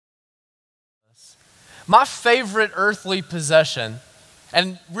My favorite earthly possession,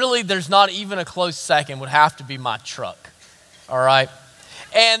 and really there's not even a close second, would have to be my truck, all right?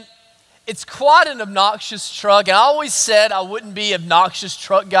 And it's quite an obnoxious truck, and I always said I wouldn't be obnoxious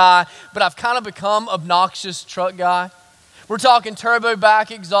truck guy, but I've kind of become obnoxious truck guy. We're talking turbo back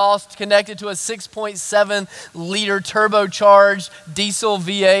exhaust connected to a 6.7 liter turbocharged diesel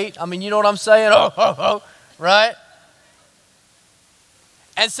V8. I mean, you know what I'm saying? Oh, right?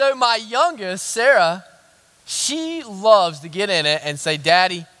 And so my youngest, Sarah, she loves to get in it and say,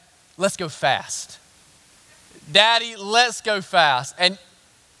 Daddy, let's go fast. Daddy, let's go fast. And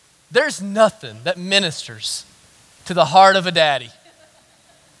there's nothing that ministers to the heart of a daddy.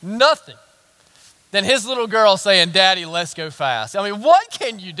 Nothing than his little girl saying, Daddy, let's go fast. I mean, what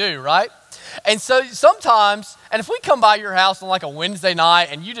can you do, right? And so sometimes, and if we come by your house on like a Wednesday night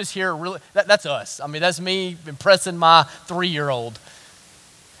and you just hear that's us. I mean, that's me impressing my 3-year-old.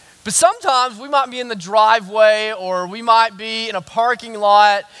 But sometimes we might be in the driveway or we might be in a parking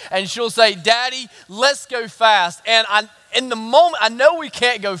lot and she'll say, Daddy, let's go fast. And in the moment, I know we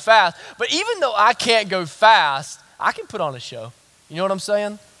can't go fast, but even though I can't go fast, I can put on a show. You know what I'm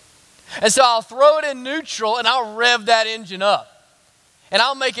saying? And so I'll throw it in neutral and I'll rev that engine up. And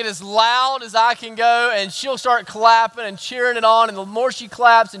I'll make it as loud as I can go, and she'll start clapping and cheering it on, and the more she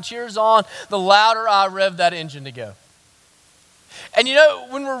claps and cheers on, the louder I rev that engine to go. And you know,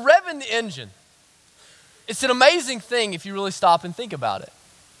 when we're revving the engine, it's an amazing thing if you really stop and think about it.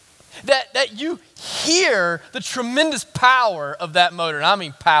 That you hear the tremendous power of that motor. And I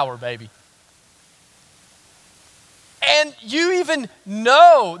mean power, baby. And you even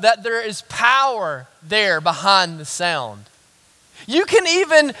know that there is power there behind the sound. You can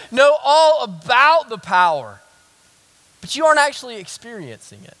even know all about the power, but you aren't actually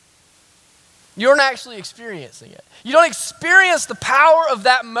experiencing it. You aren't actually experiencing it. You don't experience the power of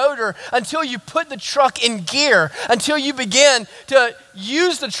that motor until you put the truck in gear, until you begin to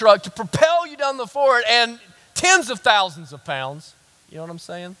use the truck to propel you down the forward and tens of thousands of pounds. You know what I'm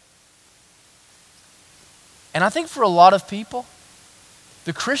saying? And I think for a lot of people,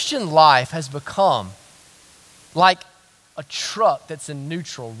 the Christian life has become like a truck that's in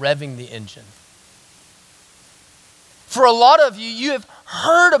neutral revving the engine. For a lot of you, you have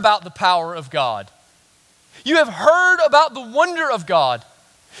heard about the power of God. You have heard about the wonder of God.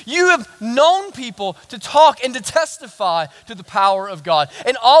 You have known people to talk and to testify to the power of God.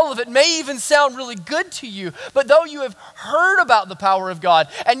 And all of it may even sound really good to you, but though you have heard about the power of God,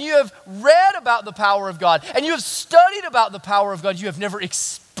 and you have read about the power of God, and you have studied about the power of God, you have never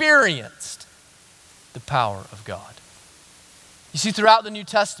experienced the power of God. You see, throughout the New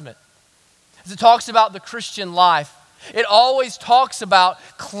Testament, as it talks about the Christian life, it always talks about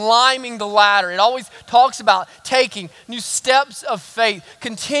climbing the ladder. It always talks about taking new steps of faith,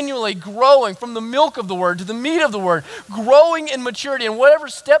 continually growing from the milk of the word to the meat of the word, growing in maturity in whatever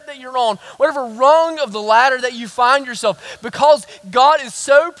step that you're on, whatever rung of the ladder that you find yourself, because God is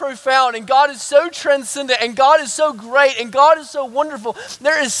so profound and God is so transcendent and God is so great and God is so wonderful.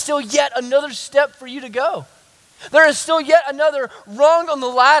 There is still yet another step for you to go. There is still yet another rung on the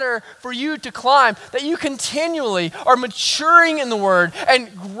ladder for you to climb, that you continually are maturing in the Word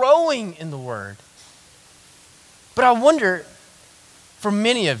and growing in the Word. But I wonder, for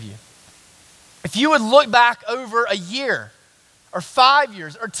many of you, if you would look back over a year or 5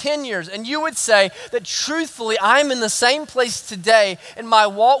 years or 10 years and you would say that truthfully, I'm in the same place today in my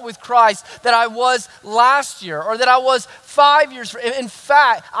walk with Christ that I was last year or that I was 5 years. In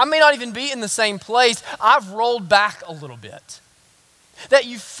fact, I may not even be in the same place. I've rolled back a little bit. That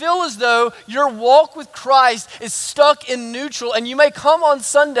you feel as though your walk with Christ is stuck in neutral, and you may come on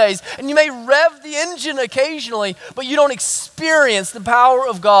Sundays and you may rev the engine occasionally, but you don't experience the power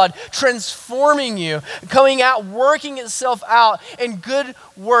of God transforming you, coming out, working itself out in good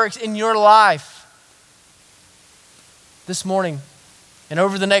works in your life. This morning and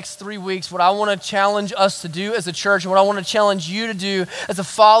over the next 3 weeks, what I want to challenge us to do as a church and what I want to challenge you to do as a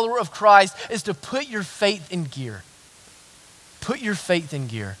follower of Christ is to put your faith in gear. Put your faith in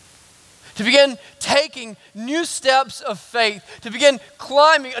gear. To begin taking new steps of faith, to begin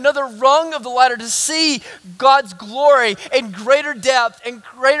climbing another rung of the ladder, to see God's glory in greater depth and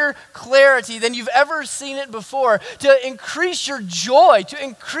greater clarity than you've ever seen it before, to increase your joy, to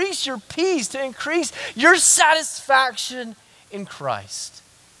increase your peace, to increase your satisfaction in Christ.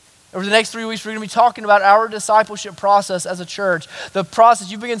 Over the next 3 weeks, we're going to be talking about our discipleship process as a church. The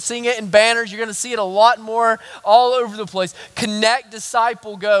process, you begin seeing it in banners. You're going to see it a lot more all over the place. Connect,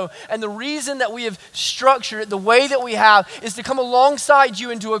 disciple, go. And the reason that we have structured it the way that we have is to come alongside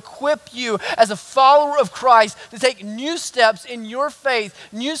you and to equip you as a follower of Christ to take new steps in your faith,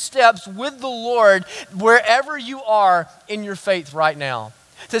 new steps with the Lord wherever you are in your faith right now.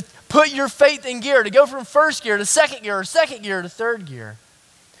 To put your faith in gear, to go from first gear to second gear, or second gear to third gear.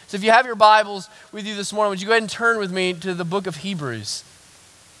 So if you have your Bibles with you this morning, would you go ahead and turn with me to the book of Hebrews?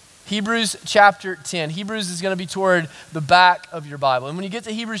 Hebrews chapter 10. Hebrews is going to be toward the back of your Bible. And when you get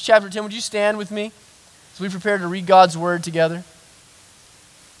to Hebrews chapter 10, would you stand with me as we prepare to read God's word together?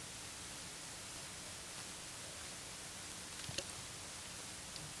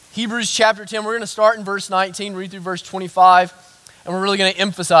 Hebrews chapter 10, we're going to start in verse 19, read through verse 25, and we're really going to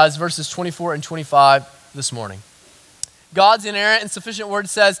emphasize verses 24 and 25 this morning. God's inerrant and sufficient word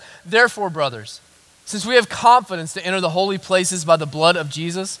says, "Therefore, brothers, since we have confidence to enter the holy places by the blood of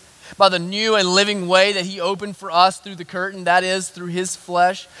Jesus, by the new and living way that he opened for us through the curtain, that is, through his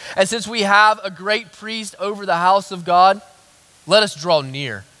flesh, and since we have a great priest over the house of God, let us draw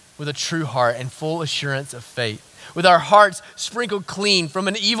near with a true heart and full assurance of faith, with our hearts sprinkled clean from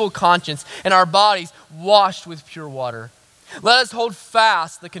an evil conscience and our bodies washed with pure water. Let us hold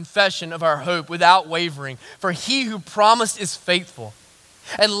fast the confession of our hope without wavering, for he who promised is faithful.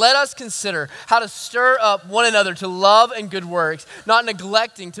 And let us consider how to stir up one another to love and good works, not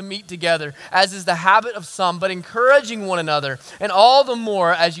neglecting to meet together, as is the habit of some, but encouraging one another, and all the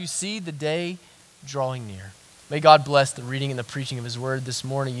more as you see the day drawing near." May God bless the reading and the preaching of his word this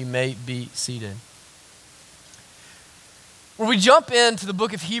morning. You may be seated. Where we jump into the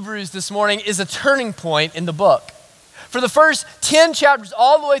book of Hebrews this morning is a turning point in the book. For the first 10 chapters,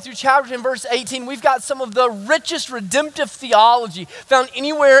 all the way through chapter 10, verse 18, we've got some of the richest redemptive theology found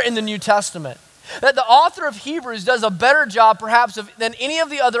anywhere in the New Testament. That the author of Hebrews does a better job, perhaps, than any of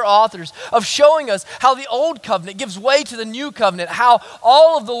the other authors of showing us how the old covenant gives way to the new covenant, how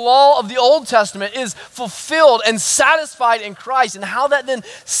all of the law of the Old Testament is fulfilled and satisfied in Christ, and how that then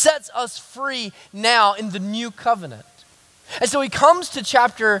sets us free now in the new covenant. And so he comes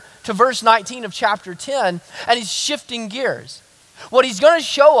to verse 19 of chapter 10, and he's shifting gears. What he's going to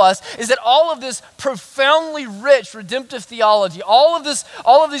show us is that all of this profoundly rich redemptive theology, all of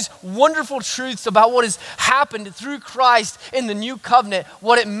these wonderful truths about what has happened through Christ in the new covenant,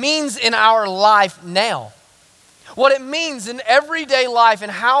 what it means in our life now, what it means in everyday life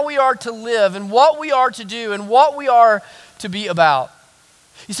and how we are to live and what we are to do and what we are to be about.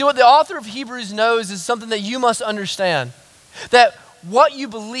 You see, what the author of Hebrews knows is something that you must understand. That what you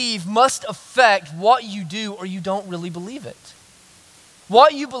believe must affect what you do, or you don't really believe it.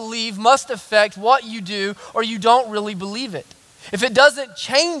 What you believe must affect what you do, or you don't really believe it. If it doesn't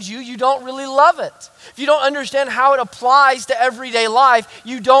change you, you don't really love it. If you don't understand how it applies to everyday life,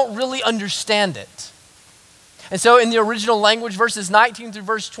 you don't really understand it. And so in the original language, verses 19 through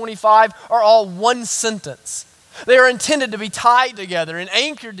verse 25 are all one sentence. They are intended to be tied together and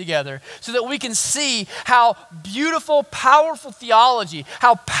anchored together so that we can see how beautiful, powerful theology,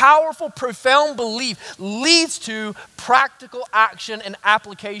 how powerful, profound belief leads to practical action and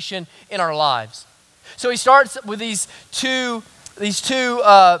application in our lives. So he starts with these two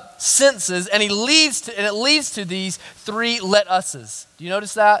senses, and it leads to these three let us's. Do you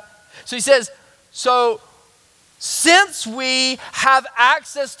notice that? So he says, so since we have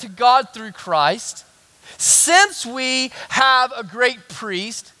access to God through Christ, since we have a great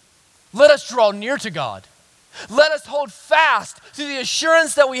priest, let us draw near to God. Let us hold fast to the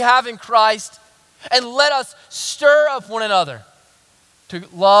assurance that we have in Christ, and let us stir up one another to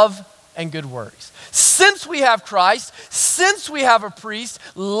love and good works. Since we have Christ, since we have a priest,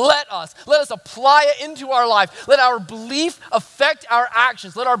 let us apply it into our life. Let our belief affect our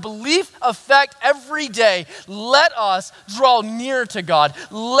actions. Let our belief affect every day. Let us draw near to God.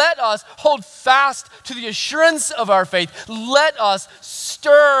 Let us hold fast to the assurance of our faith. Let us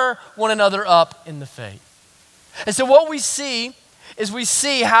stir one another up in the faith. And so what we see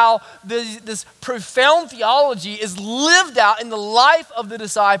how this profound theology is lived out in the life of the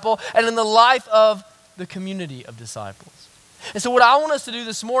disciple and in the life of the community of disciples. And so what I want us to do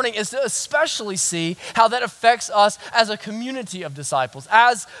this morning is to especially see how that affects us as a community of disciples,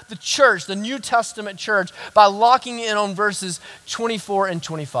 as the church, the New Testament church, by locking in on verses 24 and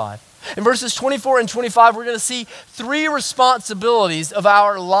 25. In verses 24 and 25, we're going to see three responsibilities of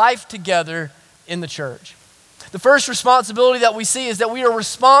our life together in the church. The first responsibility that we see is that we are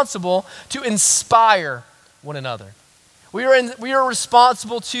responsible to inspire one another. We are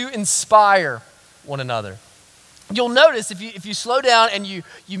responsible to inspire one another. you'll notice if you slow down and you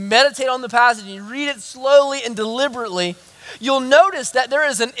meditate on the passage and you read it slowly and deliberately, you'll notice that there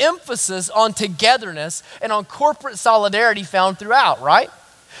is an emphasis on togetherness and on corporate solidarity found throughout, right?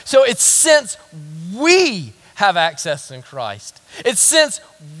 So it's since we have access in Christ. It's since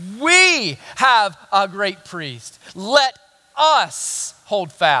we have a great priest. Let us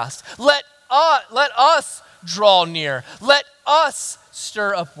hold fast. Let us draw near. Let us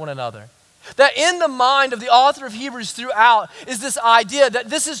stir up one another. That in the mind of the author of Hebrews throughout is this idea that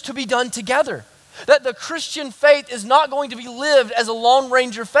this is to be done together. That the Christian faith is not going to be lived as a Lone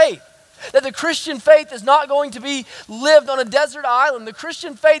Ranger faith. That the Christian faith is not going to be lived on a desert island. The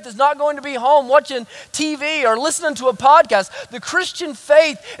Christian faith is not going to be home watching TV or listening to a podcast. The Christian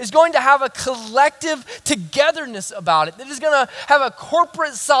faith is going to have a collective togetherness about it. That is going to have a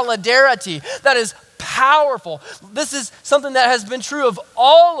corporate solidarity that is powerful. This is something that has been true of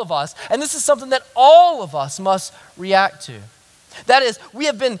all of us, and this is something that all of us must react to. That is, we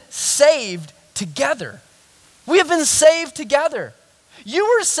have been saved together. We have been saved together. You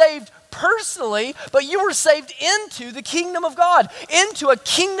were saved personally, but you were saved into the kingdom of God, into a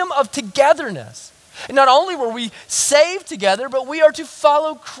kingdom of togetherness. And not only were we saved together, but we are to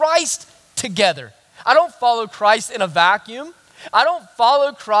follow Christ together. I don't follow Christ in a vacuum. I don't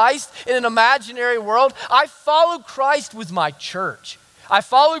follow Christ in an imaginary world. I follow Christ with my church. I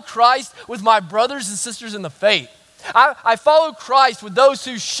follow Christ with my brothers and sisters in the faith. I follow Christ with those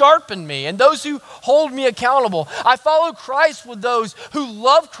who sharpen me and those who hold me accountable. I follow Christ with those who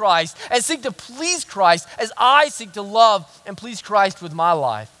love Christ and seek to please Christ as I seek to love and please Christ with my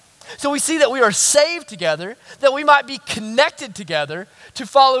life. So we see that we are saved together, that we might be connected together to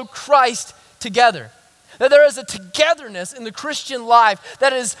follow Christ together. That there is a togetherness in the Christian life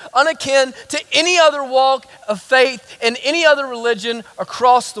that is unakin to any other walk of faith in any other religion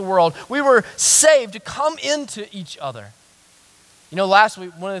across the world. We were saved to come into each other. You know, last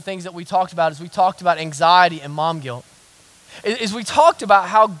week, one of the things that we talked about is we talked about anxiety and mom guilt. Is we talked about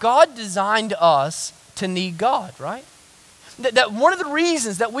how God designed us to need God, right? That one of the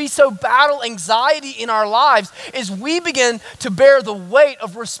reasons that we so battle anxiety in our lives is we begin to bear the weight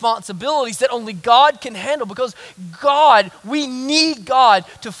of responsibilities that only God can handle, because we need God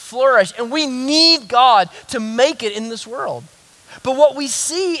to flourish and we need God to make it in this world. But what we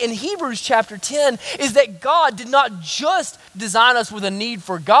see in Hebrews chapter 10 is that God did not just design us with a need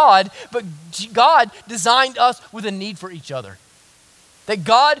for God, but God designed us with a need for each other. That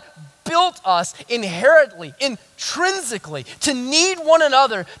God built us inherently, intrinsically, to need one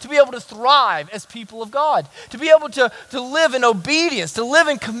another to be able to thrive as people of God, to be able to live in obedience, to live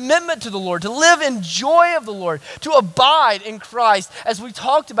in commitment to the Lord, to live in joy of the Lord, to abide in Christ, as we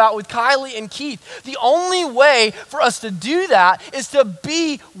talked about with Kylie and Keith. The only way for us to do that is to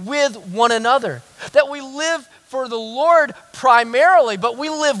be with one another, that we live for the Lord primarily, but we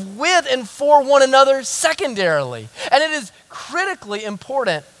live with and for one another secondarily. And it is critically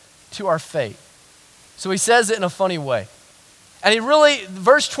important to our faith. So he says it in a funny way. And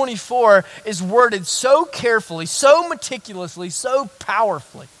verse 24 is worded so carefully, so meticulously, so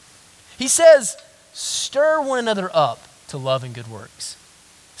powerfully. He says, stir one another up to love and good works.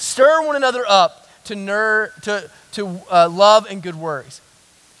 Stir one another up to love and good works.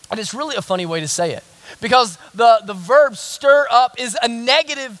 And it's really a funny way to say it, because the verb stir up is a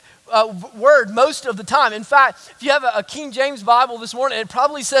negative word most of the time. In fact, if you have a King James Bible this morning, it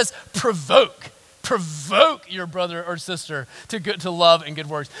probably says provoke. Provoke your brother or sister to love and good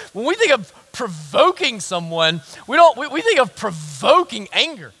works. When we think of provoking someone, we think of provoking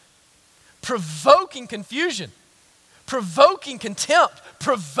anger, provoking confusion, provoking contempt,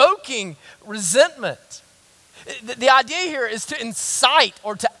 provoking resentment. The idea here is to incite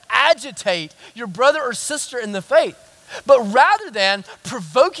or to agitate your brother or sister in the faith. But rather than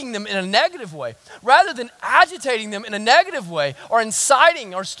provoking them in a negative way, rather than agitating them in a negative way, or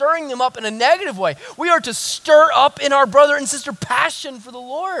inciting or stirring them up in a negative way, we are to stir up in our brother and sister passion for the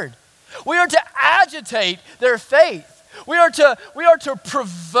Lord. We are to agitate their faith. We are to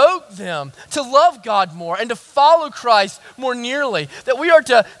provoke them to love God more and to follow Christ more nearly. That we are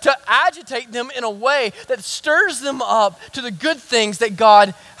to agitate them in a way that stirs them up to the good things that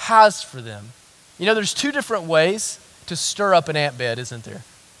God has for them. You know, there's two different ways to stir up an ant bed, isn't there?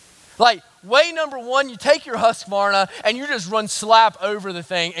 Like, way number one, you take your Husqvarna and you just run slap over the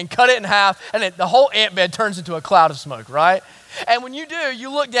thing and cut it in half, and the whole ant bed turns into a cloud of smoke, right? And when you do, you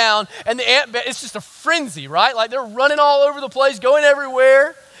look down and the ant bed, it's just a frenzy, right? Like, they're running all over the place, going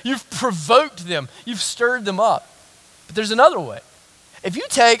everywhere. You've provoked them. You've stirred them up. But there's another way. If you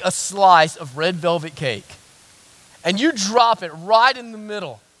take a slice of red velvet cake and you drop it right in the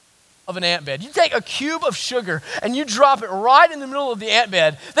middle of an ant bed. You take a cube of sugar and you drop it right in the middle of the ant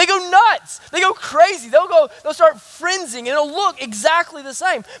bed. They go nuts. They go crazy. They'll start frenzying, and it'll look exactly the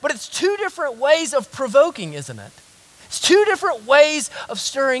same. But it's two different ways of provoking, isn't it? It's two different ways of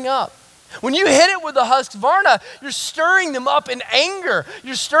stirring up. When you hit it with the Husqvarna, you're stirring them up in anger.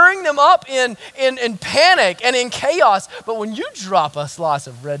 You're stirring them up in panic and in chaos. But when you drop a slice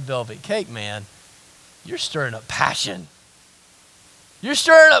of red velvet cake, man, you're stirring up passion. You're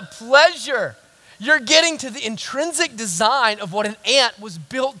stirring up pleasure. You're getting to the intrinsic design of what an ant was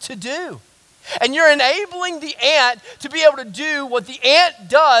built to do. And you're enabling the ant to be able to do what the ant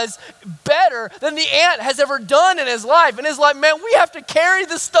does better than the ant has ever done in his life. And it's like, man, we have to carry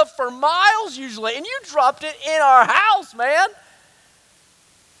this stuff for miles usually, and you dropped it in our house, man.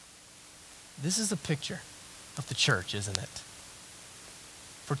 This is a picture of the church, isn't it?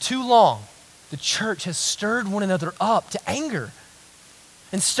 For too long, the church has stirred one another up to anger,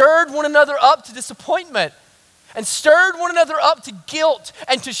 and stirred one another up to disappointment, and stirred one another up to guilt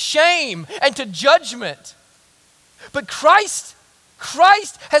and to shame and to judgment. But Christ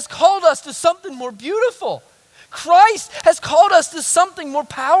has called us to something more beautiful. Christ has called us to something more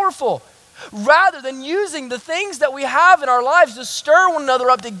powerful. Rather than using the things that we have in our lives to stir one another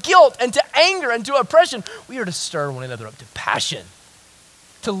up to guilt and to anger and to oppression, we are to stir one another up to passion,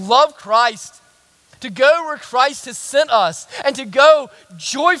 to love Christ, to go where Christ has sent us, and to go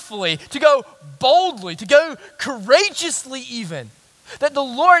joyfully, to go boldly, to go courageously even. That the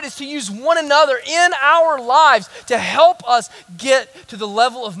Lord is to use one another in our lives to help us get to the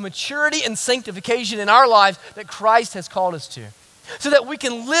level of maturity and sanctification in our lives that Christ has called us to. So that we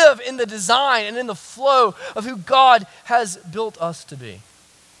can live in the design and in the flow of who God has built us to be.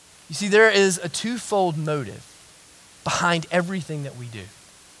 You see, there is a twofold motive behind everything that we do.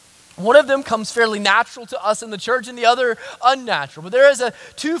 One of them comes fairly natural to us in the church and the other unnatural. But there is a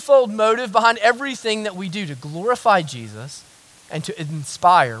twofold motive behind everything that we do: to glorify Jesus and to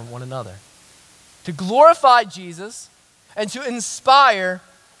inspire one another. To glorify Jesus and to inspire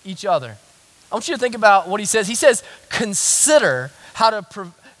each other. I want you to think about what he says. He says, consider how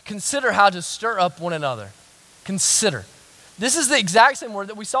to stir up one another. Consider. This is the exact same word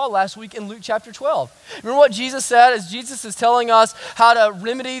that we saw last week in Luke chapter 12. Remember what Jesus said as Jesus is telling us how to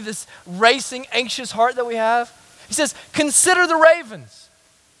remedy this racing, anxious heart that we have? He says, consider the ravens.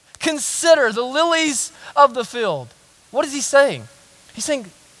 Consider the lilies of the field. What is he saying? He's saying,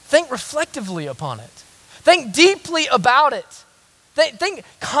 think reflectively upon it. Think deeply about it.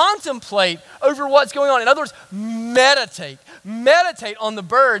 Contemplate over what's going on. In other words, meditate. Meditate on the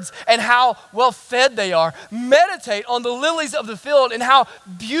birds and how well fed they are. Meditate on the lilies of the field and how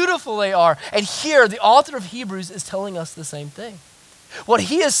beautiful they are. And here, the author of Hebrews is telling us the same thing. What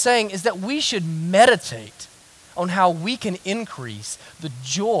he is saying is that we should meditate on how we can increase the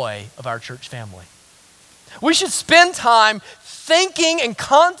joy of our church family. We should spend time thinking and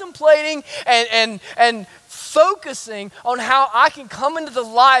contemplating and focusing on how I can come into the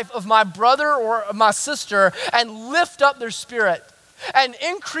life of my brother or my sister and lift up their spirit and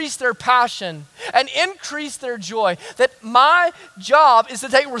increase their passion and increase their joy. That my job is to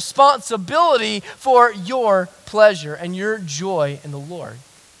take responsibility for your pleasure and your joy in the Lord.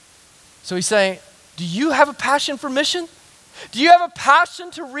 So he's saying, do you have a passion for mission? Do you have a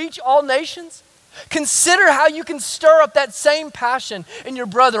passion to reach all nations? Consider how you can stir up that same passion in your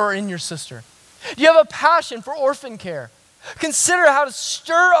brother or in your sister. Do you have a passion for orphan care? Consider how to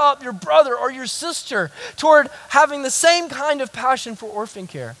stir up your brother or your sister toward having the same kind of passion for orphan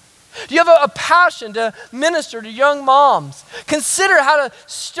care. Do you have a passion to minister to young moms? Consider how to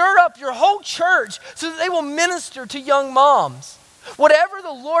stir up your whole church so that they will minister to young moms. Whatever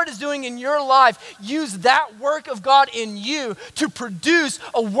the Lord is doing in your life, use that work of God in you to produce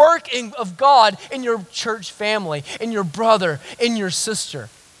a work of God in your church family, in your brother, in your sister.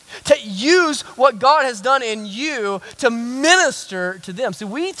 To use what God has done in you to minister to them. See,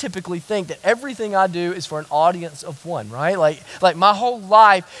 we typically think that everything I do is for an audience of one, right? Like my whole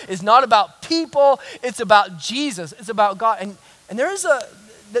life is not about people, it's about Jesus, it's about God. And there's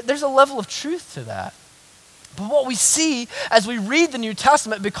a level of truth to that. But what we see as we read the New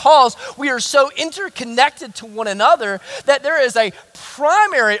Testament, because we are so interconnected to one another, that there is a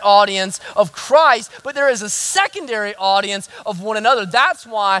primary audience of Christ, but there is a secondary audience of one another. That's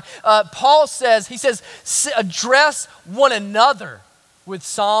why Paul says, address one another with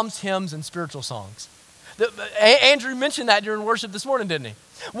psalms, hymns, and spiritual songs. Andrew mentioned that during worship this morning, didn't he?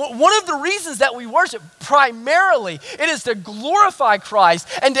 One of the reasons that we worship, primarily, it is to glorify Christ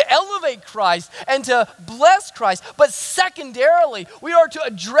and to elevate Christ and to bless Christ. But secondarily, we are to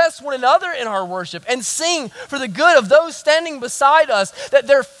address one another in our worship and sing for the good of those standing beside us, that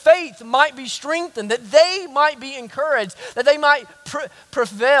their faith might be strengthened, that they might be encouraged, that they might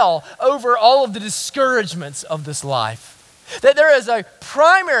prevail over all of the discouragements of this life. That there is a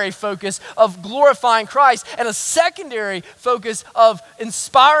primary focus of glorifying Christ and a secondary focus of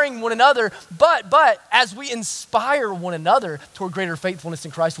inspiring one another. But as we inspire one another toward greater faithfulness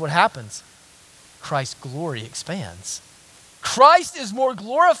in Christ, what happens? Christ's glory expands. Christ is more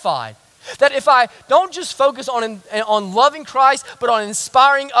glorified. That if I don't just focus on loving Christ, but on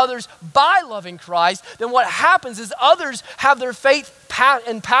inspiring others by loving Christ, then what happens is others have their faith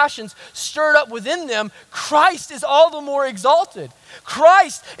and passions stirred up within them. Christ is all the more exalted.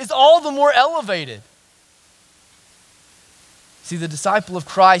 Christ is all the more elevated. See, the disciple of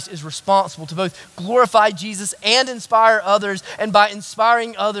Christ is responsible to both glorify Jesus and inspire others, and by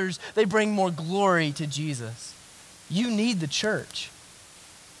inspiring others, they bring more glory to Jesus. You need the church.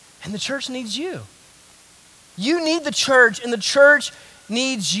 And the church needs you. You need the church, and the church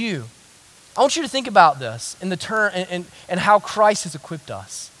needs you. I want you to think about this in the turn and how Christ has equipped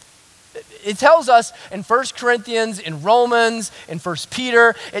us. It tells us in 1 Corinthians, in Romans, in 1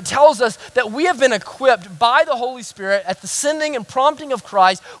 Peter, it tells us that we have been equipped by the Holy Spirit at the sending and prompting of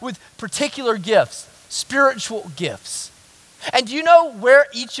Christ with particular gifts, spiritual gifts. And do you know where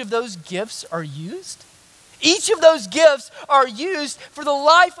each of those gifts are used? Each of those gifts are used for the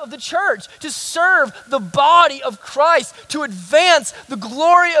life of the church, to serve the body of Christ, to advance the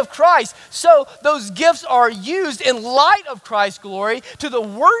glory of Christ. So those gifts are used in light of Christ's glory, to the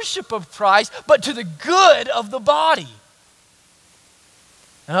worship of Christ, but to the good of the body.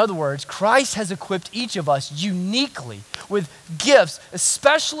 In other words, Christ has equipped each of us uniquely with gifts,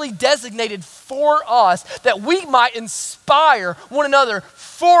 especially designated for us, that we might inspire one another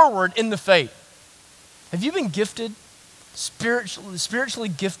forward in the faith. Have you been gifted, spiritually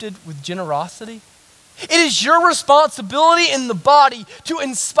gifted with generosity? It is your responsibility in the body to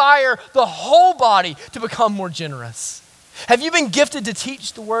inspire the whole body to become more generous. Have you been gifted to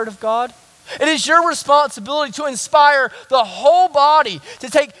teach the Word of God? It is your responsibility to inspire the whole body to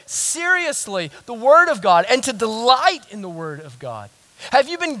take seriously the Word of God and to delight in the Word of God. Have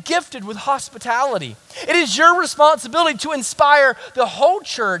you been gifted with hospitality? It is your responsibility to inspire the whole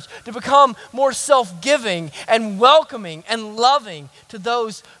church to become more self-giving and welcoming and loving to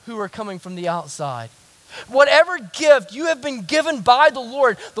those who are coming from the outside. Whatever gift you have been given by the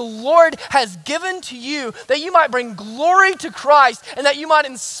Lord has given to you that you might bring glory to Christ and that you might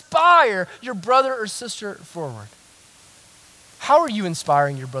inspire your brother or sister forward. How are you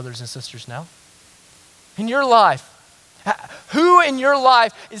inspiring your brothers and sisters now? In your life, who in your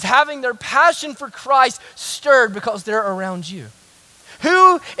life is having their passion for Christ stirred because they're around you?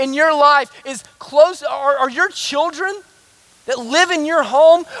 Who in your life is close? Are your children that live in your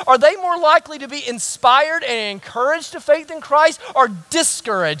home, are they more likely to be inspired and encouraged to faith in Christ, or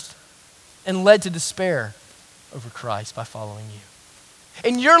discouraged and led to despair over Christ by following you?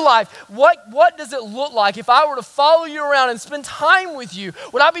 In your life, what does it look like if I were to follow you around and spend time with you?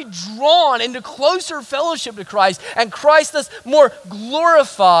 Would I be drawn into closer fellowship to Christ and Christ thus more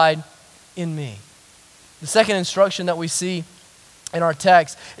glorified in me? The second instruction that we see in our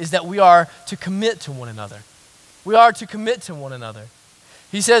text is that we are to commit to one another. We are to commit to one another.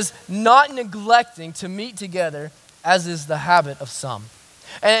 He says, not neglecting to meet together as is the habit of some.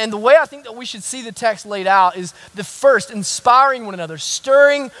 And the way I think that we should see the text laid out is the first, inspiring one another,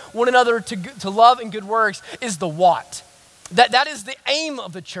 stirring one another to love and good works, is the what. That is the aim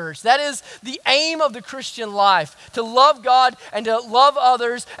of the church. That is the aim of the Christian life, to love God and to love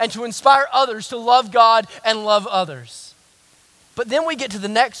others and to inspire others to love God and love others. But then we get to the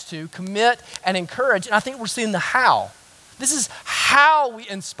next two, commit and encourage, and I think we're seeing the how. This is how we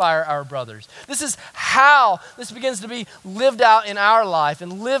inspire our brothers. This is how this begins to be lived out in our life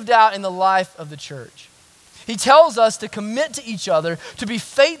and lived out in the life of the church. He tells us to commit to each other, to be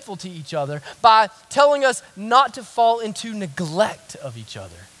faithful to each other by telling us not to fall into neglect of each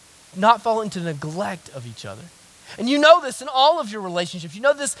other. Not fall into neglect of each other. And you know this in all of your relationships. You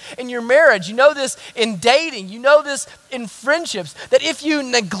know this in your marriage. You know this in dating. You know this in friendships. That if you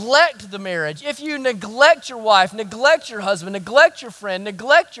neglect the marriage, if you neglect your wife, neglect your husband, neglect your friend,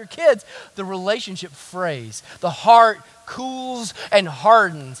 neglect your kids, the relationship frays. The heart cools and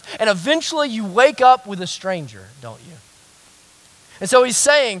hardens. And eventually you wake up with a stranger, don't you? And so he's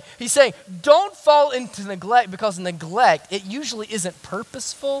saying, don't fall into neglect, because neglect, it usually isn't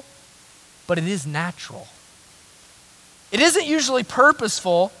purposeful, but it is natural. It isn't usually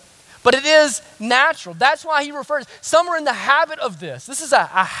purposeful, but it is natural. That's why he refers, some are in the habit of this. This is a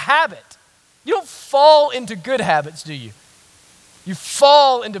habit. You don't fall into good habits, do you? You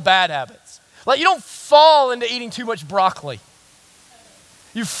fall into bad habits. Like you don't fall into eating too much broccoli.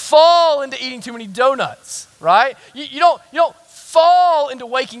 You fall into eating too many donuts, right? You don't fall into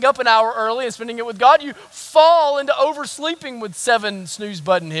waking up an hour early and spending it with God. You fall into oversleeping with 7 snooze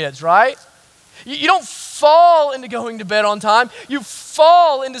button hits, right? You don't fall into going to bed on time. You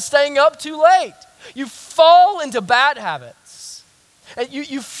fall into staying up too late. You fall into bad habits. And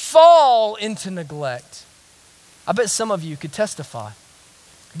you fall into neglect. I bet some of you could testify.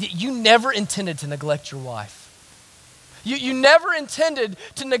 You never intended to neglect your wife. You never intended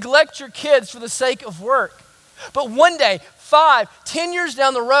to neglect your kids for the sake of work. But one day, 5, 10 years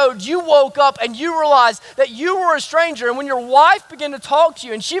down the road, you woke up and you realized that you were a stranger. And when your wife began to talk to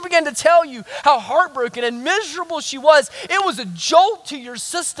you and she began to tell you how heartbroken and miserable she was, it was a jolt to your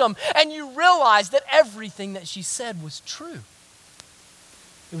system. And you realized that everything that she said was true.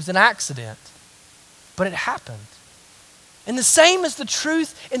 It was an accident, but it happened. And the same is the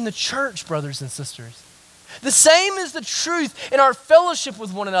truth in the church, brothers and sisters. The same is the truth in our fellowship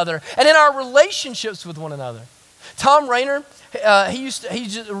with one another and in our relationships with one another. Tom Rainer, he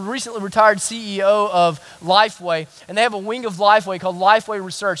just recently retired CEO of Lifeway, and they have a wing of Lifeway called Lifeway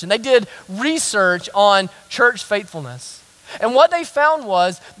Research, and they did research on church faithfulness. And what they found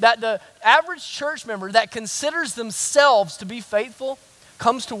was that the average church member that considers themselves to be faithful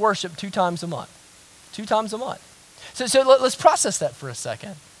comes to worship 2 times a month. 2 times a month. So let's process that for a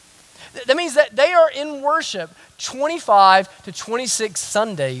second. That means that they are in worship 25 to 26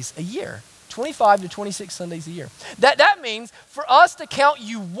 Sundays a year. 25 to 26 Sundays a year. That means for us to count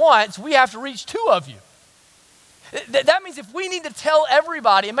you once, we have to reach 2 of you. That means if we need to tell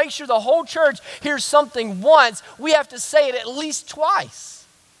everybody and make sure the whole church hears something once, we have to say it at least twice.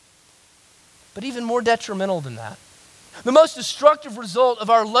 But even more detrimental than that, the most destructive result of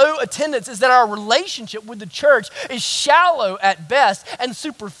our low attendance is that our relationship with the church is shallow at best and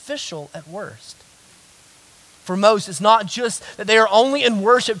superficial at worst. For most, it's not just that they are only in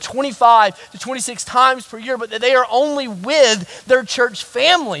worship 25 to 26 times per year, but that they are only with their church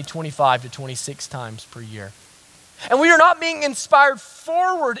family 25 to 26 times per year. And we are not being inspired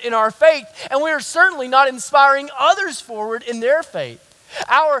forward in our faith, and we are certainly not inspiring others forward in their faith.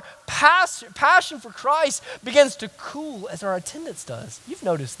 Our passion for Christ begins to cool as our attendance does. You've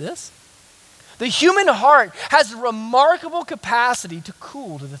noticed this. The human heart has a remarkable capacity to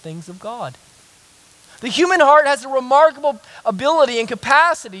cool to the things of God. The human heart has a remarkable ability and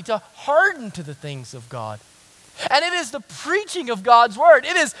capacity to harden to the things of God. And it is the preaching of God's word.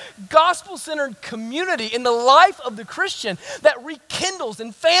 It is gospel-centered community in the life of the Christian that rekindles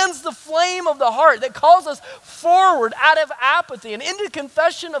and fans the flame of the heart, that calls us forward out of apathy and into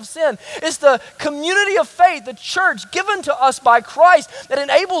confession of sin. It's the community of faith, the church given to us by Christ, that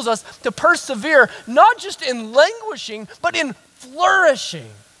enables us to persevere, not just in languishing, but in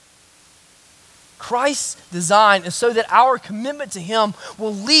flourishing. Christ's design is so that our commitment to him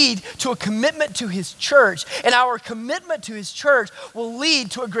will lead to a commitment to his church, and our commitment to his church will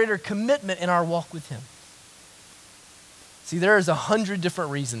lead to a greater commitment in our walk with him. See, there is 100 different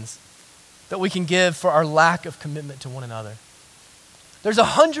reasons that we can give for our lack of commitment to one another. There's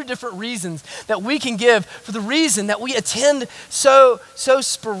 100 different reasons that we can give for the reason that we attend so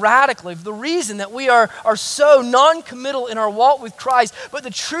sporadically, for the reason that we are so non-committal in our walk with Christ. But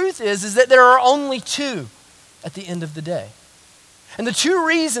the truth is that there are only 2 at the end of the day. And the 2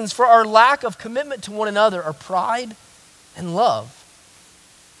 reasons for our lack of commitment to one another are pride and love.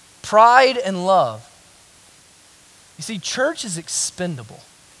 Pride and love. You see, church is expendable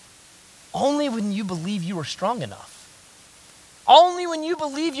only when you believe you are strong enough. Only when you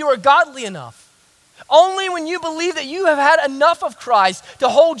believe you are godly enough. Only when you believe that you have had enough of Christ to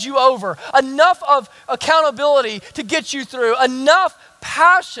hold you over, enough of accountability to get you through, enough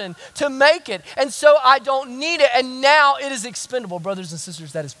passion to make it, and so I don't need it, and now it is expendable. Brothers and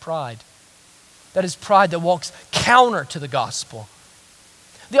sisters, that is pride. That is pride that walks counter to the gospel.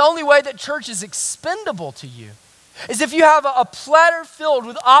 The only way that church is expendable to you is if you have a platter filled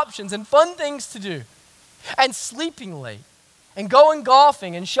with options and fun things to do, and sleeping late, and going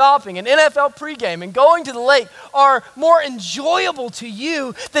golfing and shopping and NFL pregame and going to the lake are more enjoyable to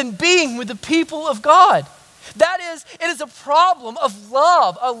you than being with the people of God. It is a problem of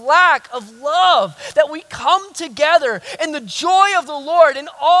love, a lack of love, that we come together in the joy of the Lord, in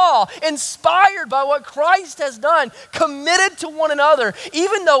awe, inspired by what Christ has done, committed to one another,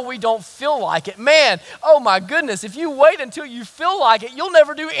 even though we don't feel like it. Man, oh my goodness, if you wait until you feel like it, you'll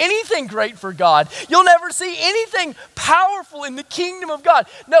never do anything great for God. You'll never see anything powerful in the kingdom of God.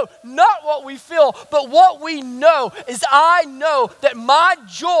 No, not what we feel, but what we know is I know that my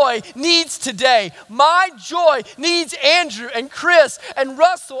joy needs today. My joy needs Andrew and Chris and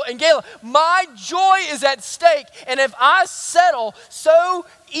Russell and Gayla. My joy is at stake. And if I settle so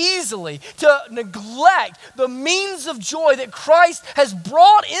easily to neglect the means of joy that Christ has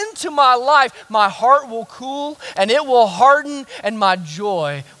brought into my life, my heart will cool and it will harden and my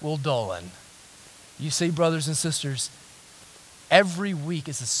joy will dullen. You see, brothers and sisters, every week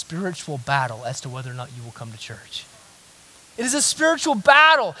is a spiritual battle as to whether or not you will come to church. It is a spiritual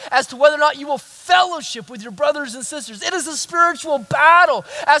battle as to whether or not you will fellowship with your brothers and sisters. It is a spiritual battle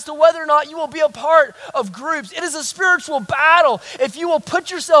as to whether or not you will be a part of groups. It is a spiritual battle if you will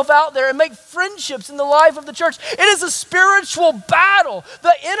put yourself out there and make friendships in the life of the church. It is a spiritual battle.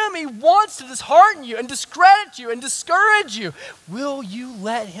 The enemy wants to dishearten you and discredit you and discourage you. Will you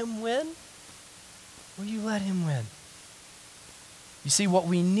let him win? Will you let him win? You see, what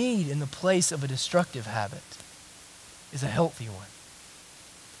we need in the place of a destructive habit is a healthy one.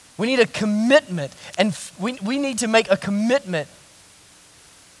 We need a commitment, and we need to make a commitment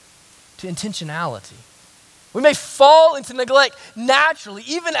to intentionality. We may fall into neglect naturally,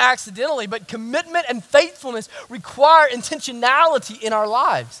 even accidentally, but commitment and faithfulness require intentionality in our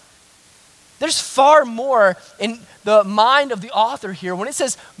lives. There's far more in the mind of the author here. When it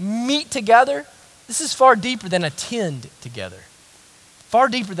says meet together, this is far deeper than attend together. Far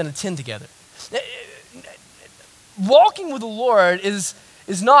deeper than attend together. Walking with the Lord is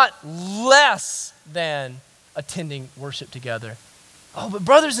not less than attending worship together. Oh, but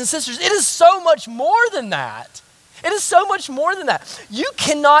brothers and sisters, it is so much more than that. It is so much more than that. You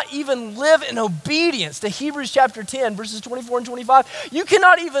cannot even live in obedience to Hebrews chapter 10, verses 24 and 25. You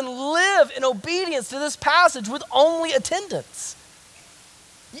cannot even live in obedience to this passage with only attendance.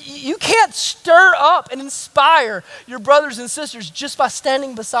 You can't stir up and inspire your brothers and sisters just by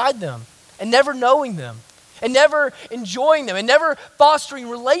standing beside them and never knowing them and never enjoying them and never fostering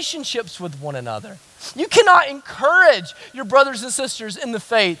relationships with one another. You cannot encourage your brothers and sisters in the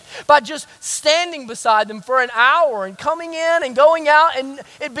faith by just standing beside them for an hour and coming in and going out and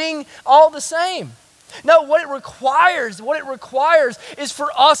it being all the same. No, what it requires is for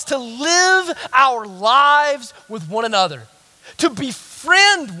us to live our lives with one another, to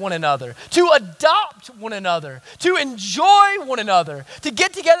befriend one another, to adopt one another, to enjoy one another, to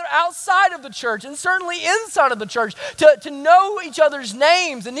get together outside of the church and certainly inside of the church, to know each other's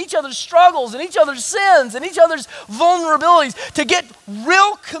names and each other's struggles and each other's sins and each other's vulnerabilities, to get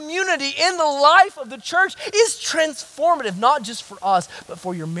real community in the life of the church is transformative, not just for us, but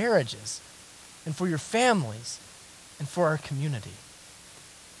for your marriages and for your families and for our community.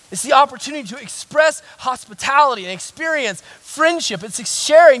 It's the opportunity to express hospitality and experience friendship. It's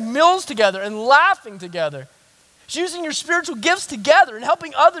sharing meals together and laughing together. It's using your spiritual gifts together and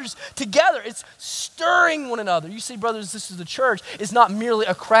helping others together. It's stirring one another. You see, brothers and sisters, the church is not merely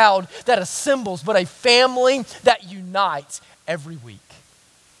a crowd that assembles, but a family that unites every week.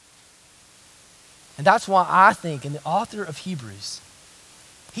 And that's why I think, in the author of Hebrews,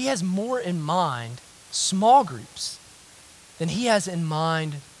 he has more in mind small groups than he has in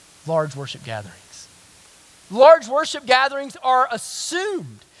mind large worship gatherings. Large worship gatherings are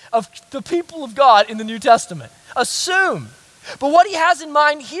assumed of the people of God in the New Testament. Assumed. But what he has in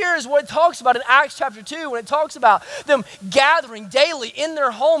mind here is what it talks about in Acts chapter 2 when it talks about them gathering daily in their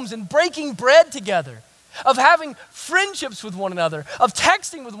homes and breaking bread together, of having friendships with one another, of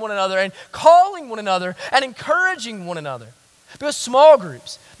texting with one another and calling one another and encouraging one another. Because small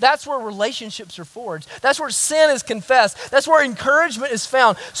groups, that's where relationships are forged. That's where sin is confessed. That's where encouragement is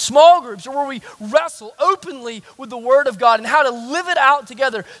found. Small groups are where we wrestle openly with the Word of God and how to live it out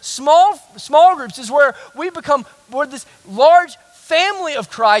together. Small groups is where where this large family of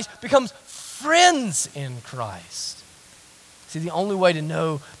Christ becomes friends in Christ. See, the only way to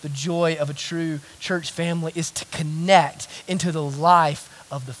know the joy of a true church family is to connect into the life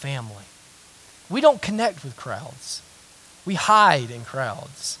of the family. We don't connect with crowds. We hide in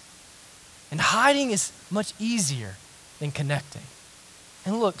crowds. And hiding is much easier than connecting.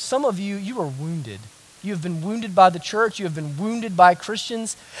 And look, some of you are wounded. You have been wounded by the church. You have been wounded by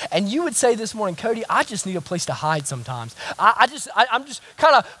Christians. And you would say this morning, Cody, I just need a place to hide sometimes. I'm just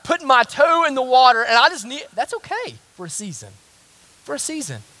kind of putting my toe in the water and that's okay for a season. For a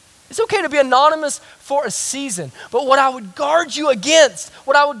season. It's okay to be anonymous for a season. But what I would guard you against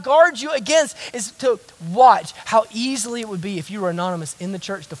is to watch how easily it would be if you were anonymous in the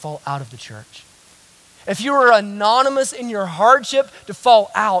church to fall out of the church. If you were anonymous in your hardship, to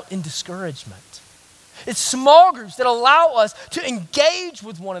fall out in discouragement. It's small groups that allow us to engage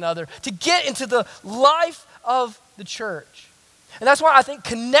with one another, to get into the life of the church. And that's why I think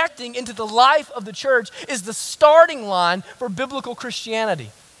connecting into the life of the church is the starting line for biblical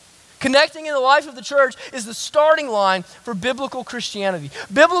Christianity. Connecting in the life of the church is the starting line for biblical Christianity.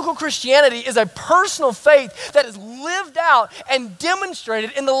 Biblical Christianity is a personal faith that is lived out and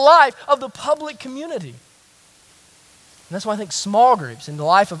demonstrated in the life of the public community. And that's why I think small groups in the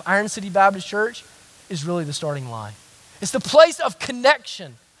life of Iron City Baptist Church is really the starting line. It's the place of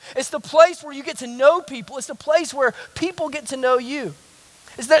connection. It's the place where you get to know people. It's the place where people get to know you.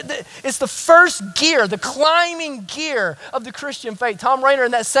 It's the first gear, the climbing gear of the Christian faith. Tom Rainer,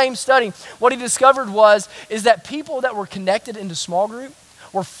 in that same study, what he discovered is that people that were connected into small group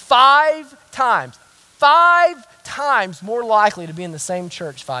were five times more likely to be in the same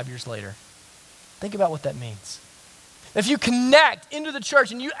church 5 years later. Think about what that means. If you connect into the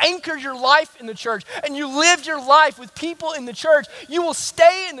church and you anchor your life in the church and you live your life with people in the church, you will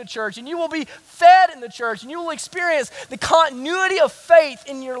stay in the church and you will be fed in the church and you will experience the continuity of faith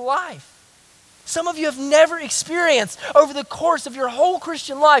in your life. Some of you have never experienced over the course of your whole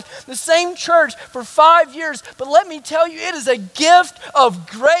Christian life the same church for 5 years, but let me tell you, it is a gift of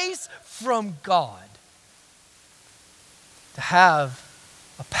grace from God to have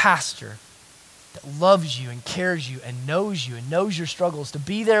a pastor that loves you and cares you and knows your struggles, to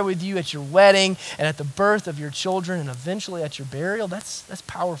be there with you at your wedding and at the birth of your children and eventually at your burial. That's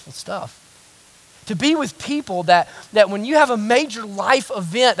powerful stuff. To be with people that when you have a major life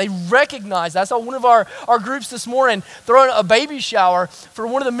event, they recognize that. I saw one of our groups this morning throwing a baby shower for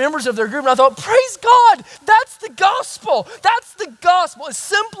one of the members of their group, and I thought, praise God, that's the gospel. That's the gospel. As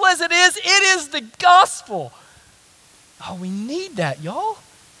simple as it is the gospel. Oh, we need that, y'all.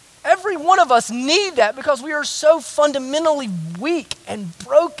 Every one of us need that because we are so fundamentally weak and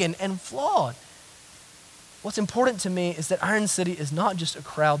broken and flawed. What's important to me is that Iron City is not just a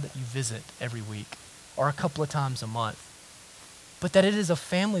crowd that you visit every week or a couple of times a month, but that it is a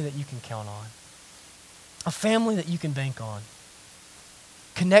family that you can count on, a family that you can bank on.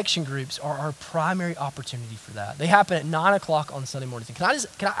 Connection groups are our primary opportunity for that. They happen at 9 o'clock on Sunday mornings. And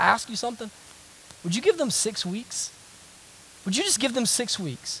can I ask you something? Would you give them 6 weeks? Would you just give them 6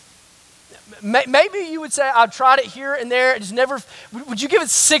 weeks? Maybe you would say, I've tried it here and there. It just never, would you give it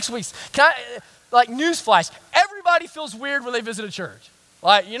 6 weeks? Like newsflash, everybody feels weird when they visit a church.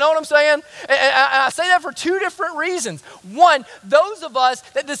 Like, you know what I'm saying? And I say that for two different reasons. One, those of us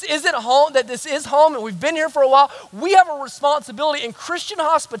that this isn't home, that this is home and we've been here for a while, we have a responsibility in Christian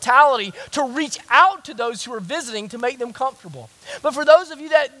hospitality to reach out to those who are visiting to make them comfortable. But for those of you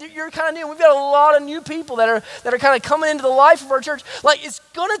that you're kind of new, we've got a lot of new people that are kind of coming into the life of our church. Like, it's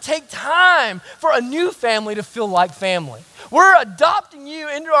going to take time for a new family to feel like family. We're adopting you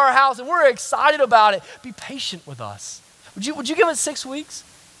into our house and we're excited about it. Be patient with us. Would you give it 6 weeks?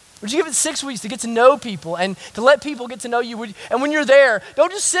 Would you give it 6 weeks to get to know people and to let people get to know you? And when you're there,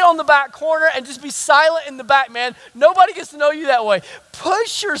 don't just sit on the back corner and just be silent in the back, man. Nobody gets to know you that way.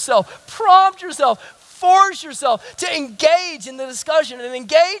 Push yourself, prompt yourself, force yourself to engage in the discussion and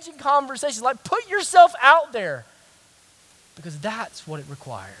engage in conversation. Like, put yourself out there because that's what it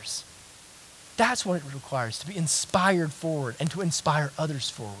requires. That's what it requires, to be inspired forward and to inspire others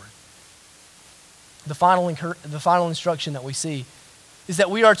forward. The final instruction that we see is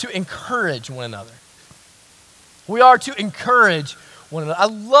that we are to encourage one another. We are to encourage one another.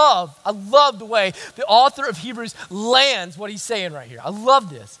 I love the way the author of Hebrews lands what he's saying right here. I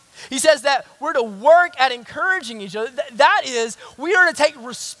love this. He says that we're to work at encouraging each other. That is, we are to take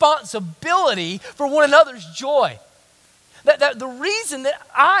responsibility for one another's joy. That the reason that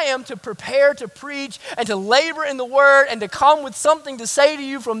I am to prepare to preach and to labor in the word and to come with something to say to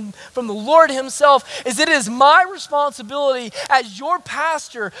you from the Lord himself is it is my responsibility as your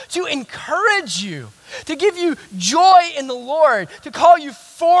pastor to encourage you, to give you joy in the Lord, to call you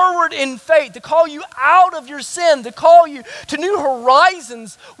forward in faith, to call you out of your sin, to call you to new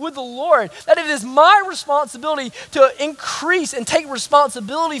horizons with the Lord. That it is my responsibility to increase and take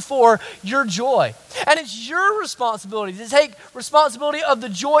responsibility for your joy. And it's your responsibility to take responsibility of the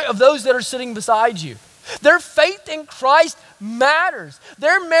joy of those that are sitting beside you. Their faith in Christ matters.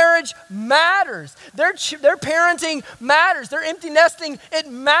 Their marriage matters. Their parenting matters. Their empty nesting, it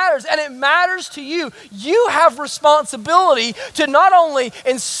matters. And it matters to you. You have responsibility to not only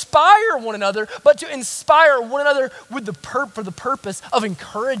inspire one another, but to inspire one another with for the purpose of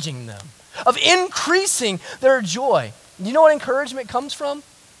encouraging them, of increasing their joy. You know what encouragement comes from?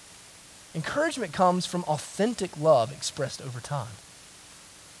 Encouragement comes from authentic love expressed over time.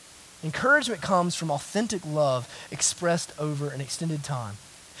 Encouragement comes from authentic love expressed over an extended time.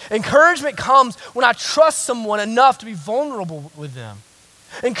 Encouragement comes when I trust someone enough to be vulnerable with them.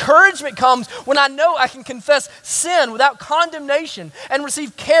 Encouragement comes when I know I can confess sin without condemnation and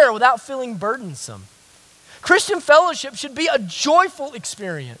receive care without feeling burdensome. Christian fellowship should be a joyful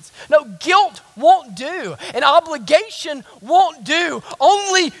experience. No, guilt won't do, and obligation won't do.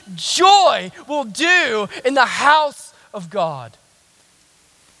 Only joy will do in the house of God.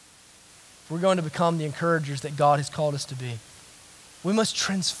 We're going to become the encouragers that God has called us to be. We must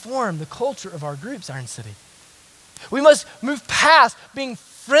transform the culture of our groups, Iron City. We must move past being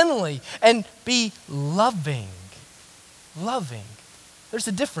friendly and be loving. Loving. There's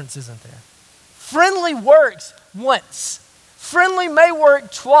a difference, isn't there? Friendly works once. Friendly may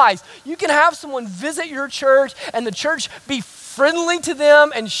work twice. You can have someone visit your church and the church be friendly to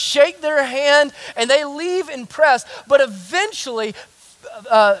them and shake their hand and they leave impressed, but eventually,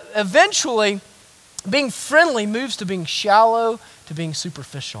 being friendly moves to being shallow, to being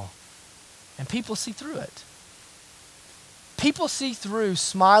superficial. And people see through it. People see through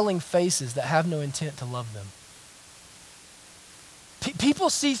smiling faces that have no intent to love them. People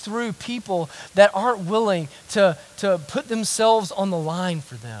see through people that aren't willing to put themselves on the line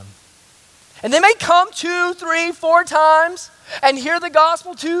for them. And they may come 2, 3, 4 times and hear the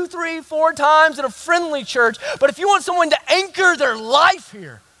gospel 2, 3, 4 times in a friendly church. But if you want someone to anchor their life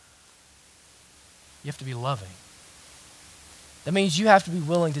here, you have to be loving. That means you have to be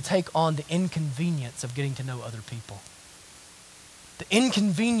willing to take on the inconvenience of getting to know other people. The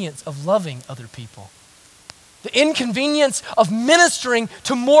inconvenience of loving other people. The inconvenience of ministering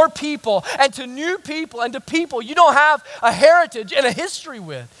to more people and to new people and to people you don't have a heritage and a history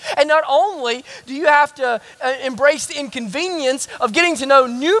with. And not only do you have to embrace the inconvenience of getting to know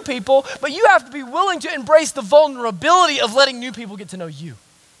new people, but you have to be willing to embrace the vulnerability of letting new people get to know you.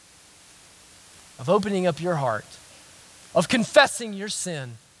 Of opening up your heart, of confessing your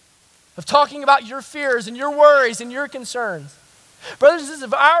sin, of talking about your fears and your worries and your concerns. Brothers and sisters,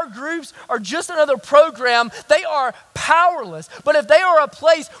 if our groups are just another program, they are powerless. But if they are a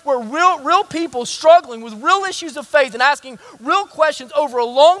place where real people struggling with real issues of faith and asking real questions over a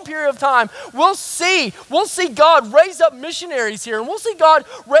long period of time, we'll see God raise up missionaries here, and we'll see God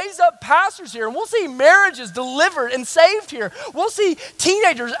raise up pastors here, and we'll see marriages delivered and saved here. We'll see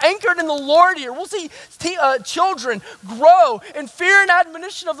teenagers anchored in the Lord here. We'll see children grow in fear and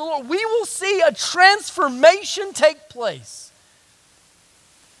admonition of the Lord. We will see a transformation take place.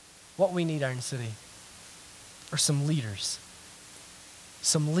 What we need, Iron City, are some leaders.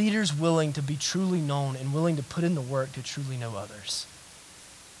 Some leaders willing to be truly known and willing to put in the work to truly know others.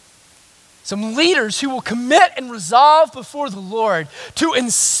 Some leaders who will commit and resolve before the Lord to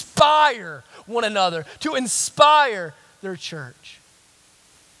inspire one another, to inspire their church.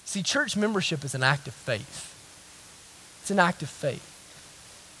 See, church membership is an act of faith. It's an act of faith.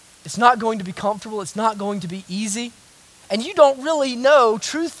 It's not going to be comfortable. It's not going to be easy. And you don't really know,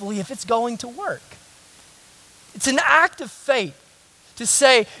 truthfully, if it's going to work. It's an act of faith to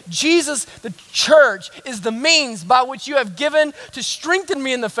say, Jesus, the church is the means by which you have given to strengthen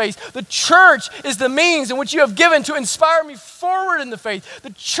me in the faith. The church is the means in which you have given to inspire me forward in the faith.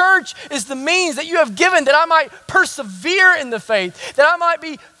 The church is the means that you have given that I might persevere in the faith, that I might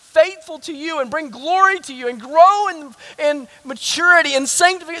be faithful to you and bring glory to you and grow in maturity and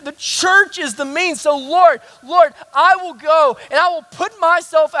sanctification. The church is the means. So Lord, I will go and I will put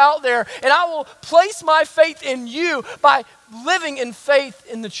myself out there and I will place my faith in you by living in faith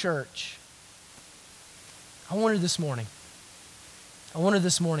in the church. I wonder this morning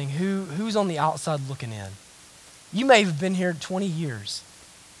who's on the outside looking in. You may have been here 20 years,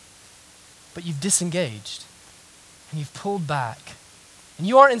 but you've disengaged and you've pulled back. And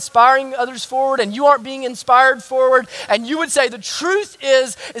you aren't inspiring others forward, and you aren't being inspired forward, and you would say the truth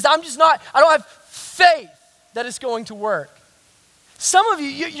is I don't have faith that it's going to work. Some of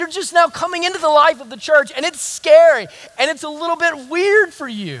you're just now coming into the life of the church, and it's scary, and it's a little bit weird for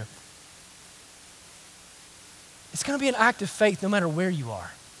you. It's going to be an act of faith no matter where you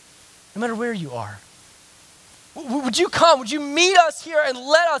are. No matter where you are. Would you come? Would you meet us here and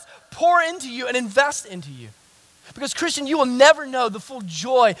let us pour into you and invest into you? Because Christian, you will never know the full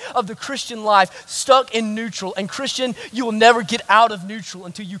joy of the Christian life stuck in neutral. And Christian, you will never get out of neutral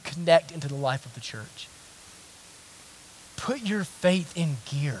until you connect into the life of the church. Put your faith in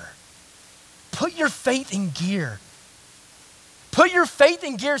gear. Put your faith in gear. Put your faith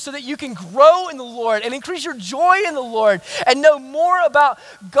in gear so that you can grow in the Lord and increase your joy in the Lord and know more about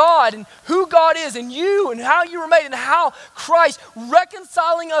God and who God is and you and how you were made and how Christ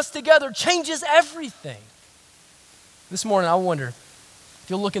reconciling us together changes everything. This morning, I wonder, if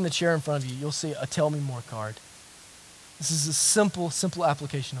you'll look in the chair in front of you, you'll see a Tell Me More card. This is a simple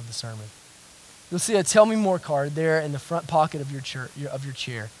application of the sermon. You'll see a Tell Me More card there in the front pocket of your chair.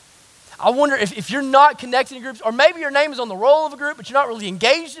 I wonder if you're not connected in groups, or maybe your name is on the roll of a group, but you're not really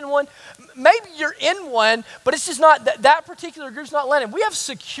engaged in one. Maybe you're in one, but it's just not, that particular group's not landing. We have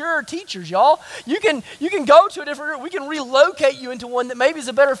secure teachers, y'all. You can go to a different group. We can relocate you into one that maybe is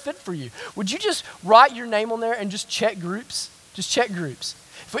a better fit for you. Would you just write your name on there and just check groups? Just check groups.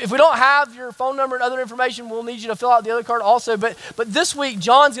 If we don't have your phone number and other information, we'll need you to fill out the other card also. But this week,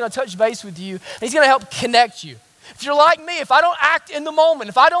 John's going to touch base with you, and he's going to help connect you. If you're like me, if I don't act in the moment,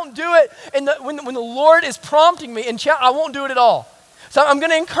 if I don't do it when the Lord is prompting me, I won't do it at all. So I'm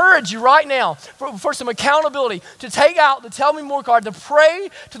going to encourage you right now for some accountability to take out the Tell Me More card, to pray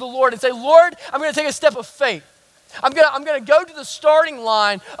to the Lord and say, Lord, I'm going to take a step of faith. I'm going to go to the starting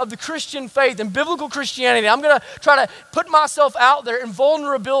line of the Christian faith and biblical Christianity. I'm going to try to put myself out there in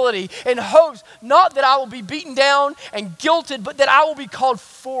vulnerability and hopes, not that I will be beaten down and guilted, but that I will be called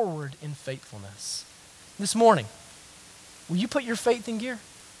forward in faithfulness. This morning, will you put your faith in gear?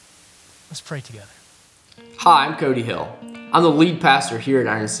 Let's pray together. Hi, I'm Cody Hill. I'm the lead pastor here at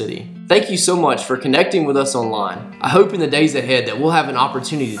Iron City. Thank you so much for connecting with us online. I hope in the days ahead that we'll have an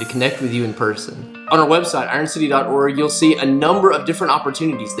opportunity to connect with you in person. On our website, ironcity.org, you'll see a number of different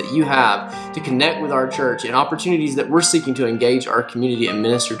opportunities that you have to connect with our church and opportunities that we're seeking to engage our community and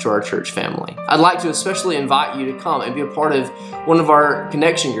minister to our church family. I'd like to especially invite you to come and be a part of one of our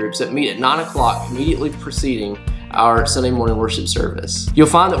connection groups that meet at 9 o'clock immediately preceding our Sunday morning worship service. You'll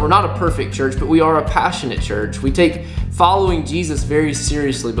find that we're not a perfect church, but we are a passionate church. We take following Jesus very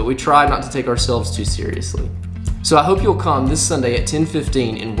seriously, but we try not to take ourselves too seriously. So I hope you'll come this Sunday at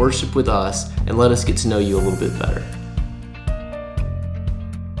 10:15 and worship with us and let us get to know you a little bit better.